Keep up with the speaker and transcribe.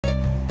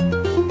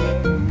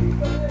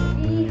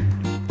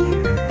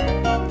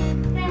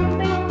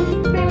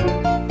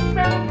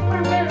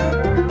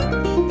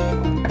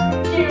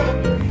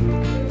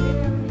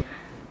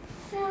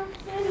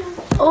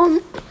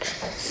Um,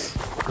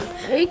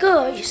 hey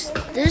guys,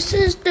 this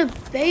is the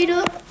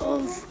beta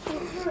of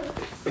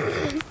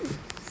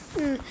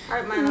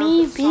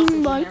me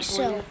being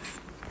myself.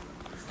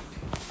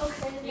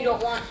 Okay. You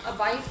don't want a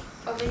bite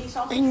of any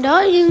sausage? And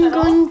I am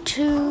going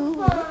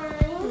to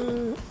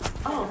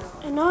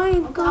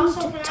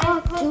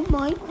talk to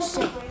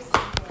myself.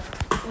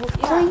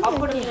 I'll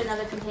put it in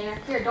another container.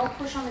 Here, don't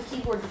push on the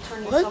keyboard to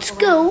turn yourself Let's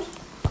go.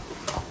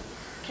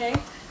 Okay.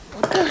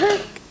 What the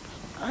heck?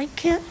 I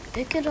can't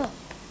pick it up.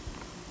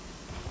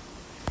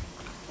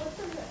 What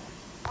the heck?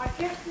 I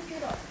can't pick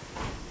it up.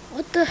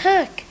 What the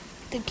heck?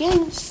 The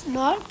game's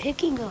not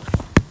picking up.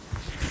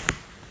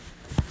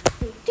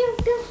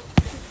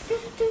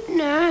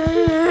 No,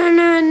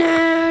 no,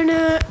 no,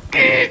 no.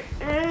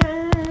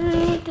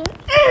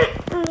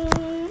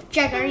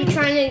 Jack, are you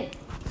trying to...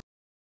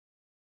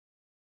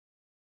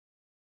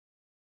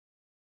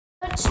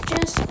 That's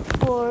just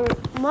for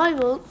my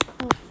vote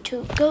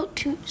to go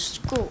to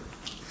school.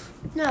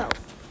 No.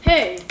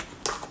 Hey,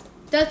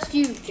 that's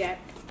you, Jack.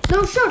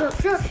 No, shut up,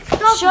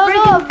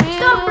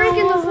 Stop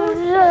breaking the fourth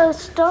floor.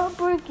 Stop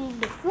breaking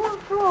the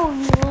fourth floor,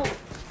 you.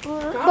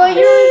 But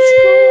you're in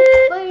school,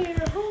 but you're in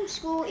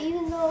homeschool,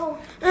 even though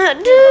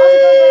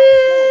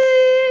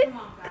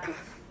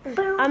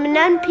I'm an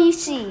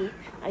NPC.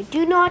 I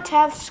do not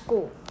have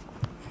school.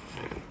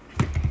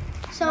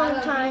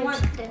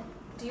 sometimes...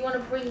 Do you want to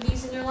bring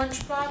these in your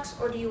lunchbox,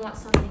 or do you want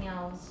something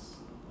else?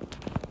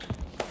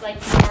 Like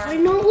more...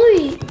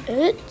 Finally,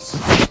 it's...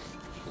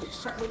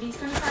 Were these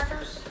kind of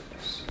crackers?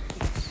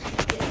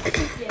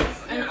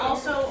 Yes. And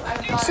also,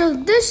 I've got... So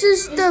this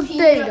is the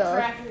beta.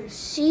 Crackers.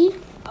 See?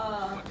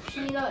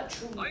 Peanut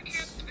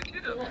treats.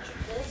 Peanut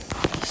this.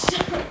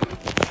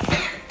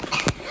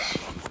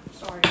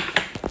 Sorry.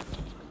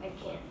 I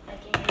can't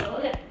handle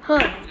it. Huh.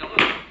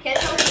 Can't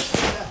tell me to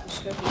stand up the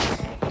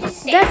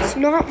cookies. That's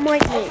not my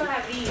Also name.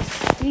 have these.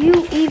 Do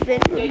you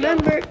even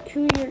remember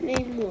who your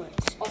name was?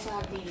 Also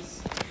have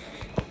these.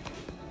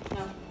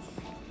 No.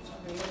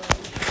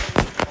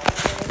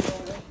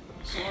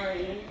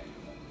 Sorry.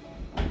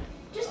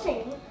 Just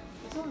saying it.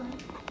 It's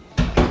alright.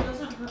 It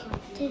doesn't hurt my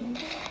feelings.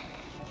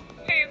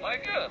 Hey,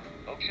 Micah.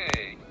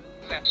 Okay,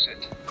 that's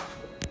it.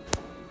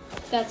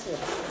 That's it.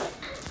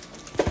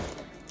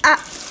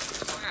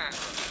 After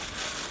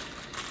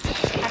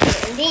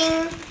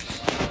ending,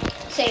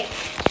 say,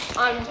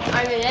 I'm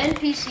an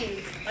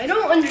NPC. I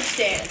don't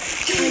understand.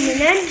 I'm an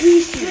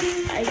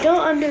NPC. I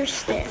don't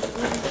understand.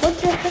 What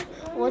the heck?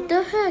 What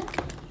the heck?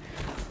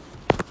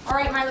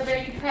 Alright, Milo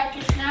Bear, you packed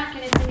your snack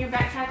and it's in your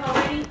backpack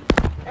already?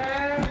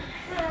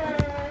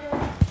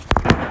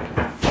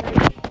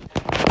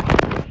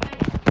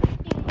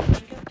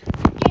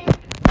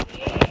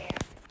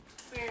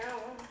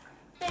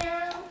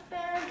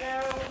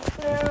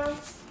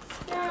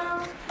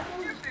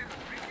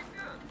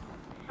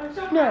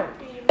 No.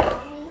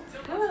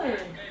 Good.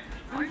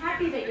 I'm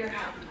happy that you're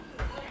happy.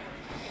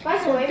 By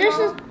the So way, this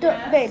is Mom,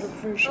 the beta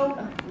version of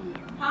me.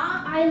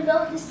 I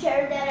love this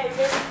chair that I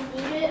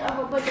really need it. I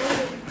hope I don't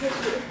get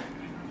pissed.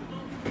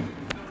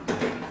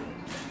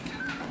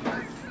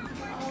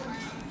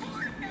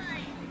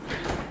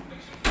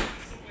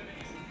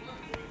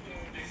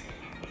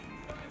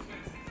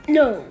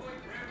 No.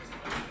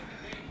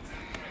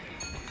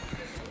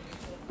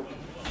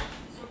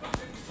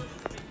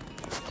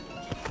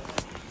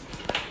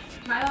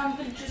 Milo,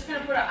 I'm just going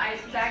to put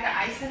a bag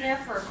of ice in there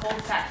for a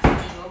cold pack for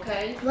you,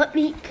 okay? Let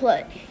me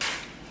play.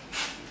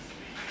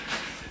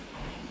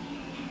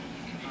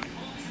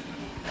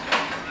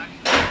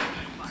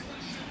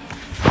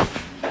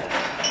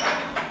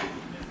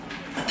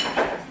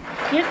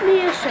 Give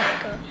me a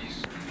sec,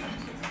 guys.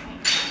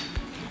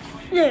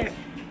 There.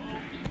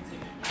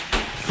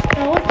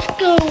 Now let's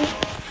go.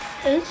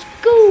 Let's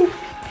go.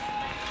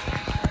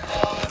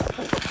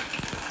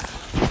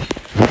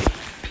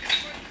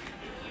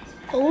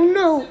 Oh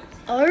no,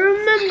 I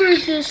remember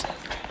this.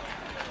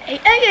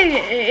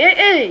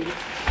 Hey.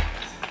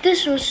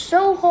 This was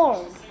so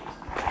hard.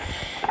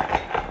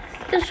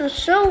 This was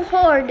so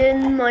hard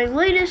in my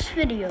latest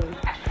video.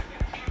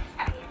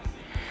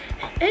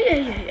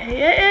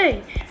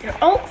 Hey. They're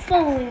all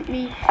following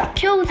me.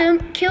 Kill them.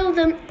 Get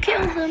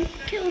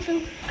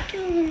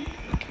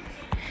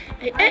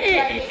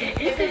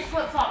those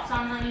flip-flops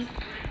on, honey.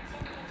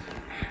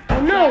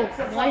 Oh no,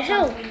 Flip-flops my on,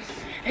 health. please.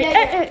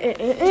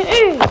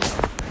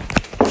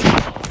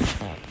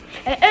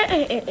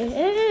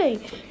 Hey.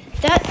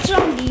 That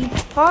zombie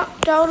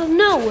popped out of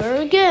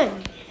nowhere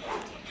again.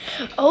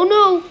 Oh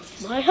no,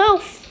 my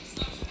health.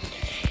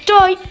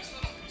 Die.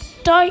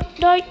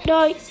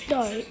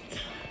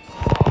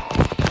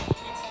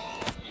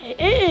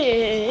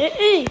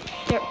 Hey.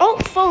 They're all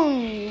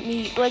following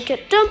me like a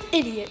dumb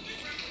idiot.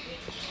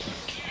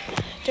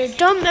 They're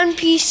dumb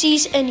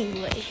NPCs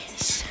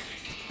anyways.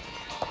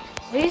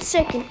 Wait a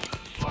second.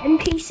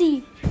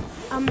 NPC.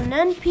 I'm an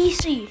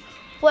NPC.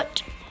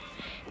 What?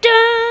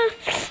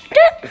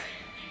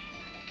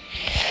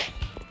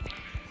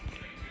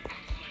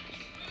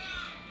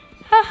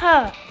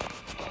 Haha.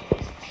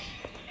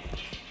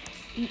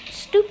 You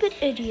stupid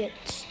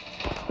idiots.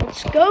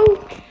 Let's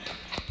go.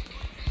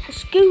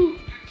 Let's go.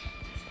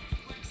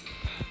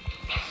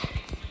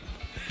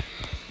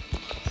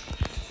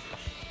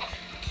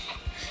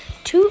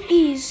 Too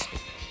easy.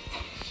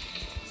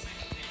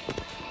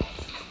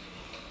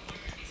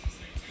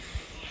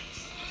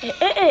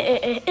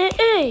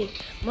 Hey,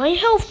 my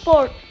health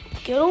bar.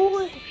 Get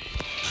away.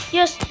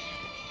 Yes.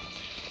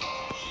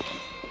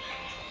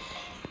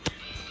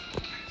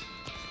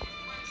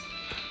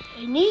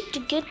 I need to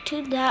get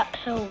to that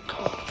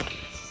helicopter.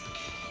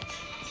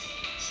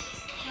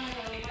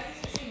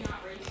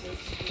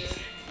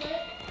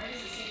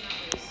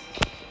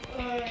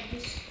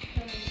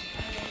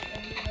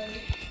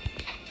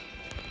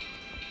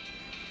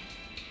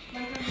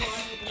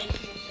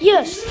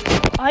 Yes,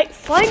 I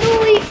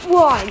finally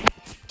won.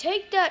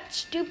 Take that,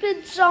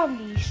 stupid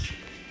zombies.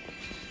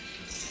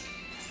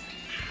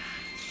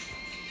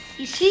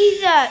 You see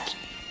that?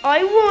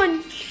 I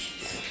won.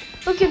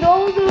 Look at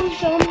all those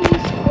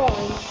zombies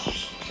flying.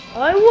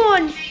 I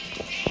won.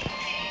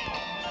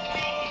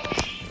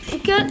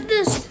 Look at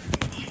this.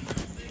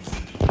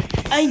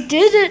 I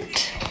did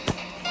it.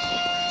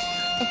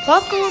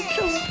 Apocalypse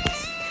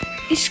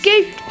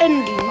escaped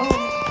ending.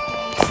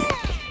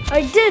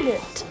 I did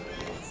it.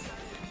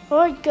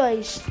 Alright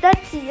guys,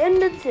 that's the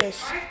end of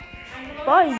this. Bye.